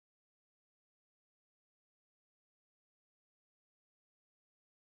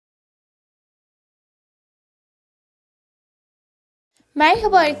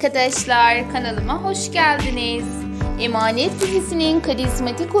Merhaba arkadaşlar, kanalıma hoş geldiniz. Emanet dizisinin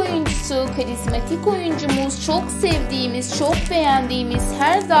karizmatik oyuncumuz, çok sevdiğimiz, çok beğendiğimiz,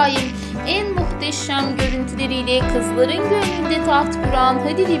 her daim en muhteşem görüntüleriyle kızların gönlünde taht kuran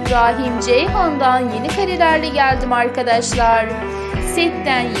Halil İbrahim Ceyhan'dan yeni karelerle geldim arkadaşlar.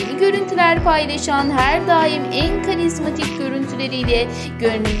 Setten yeni görüntüler paylaşan, her daim en karizmatik görüntüleriyle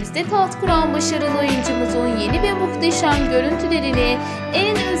gönlümüzde taht kuran başarılı oyuncumuzun yeni ve muhteşem görüntülerini,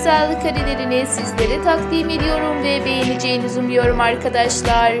 en özel karelerini sizlere takdim ediyorum ve beğeneceğinizi umuyorum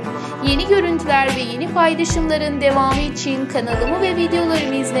arkadaşlar. Yeni görüntüler ve yeni paylaşımların devamı için kanalımı ve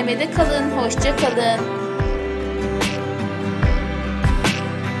videolarımı izlemede kalın. Hoşça kalın.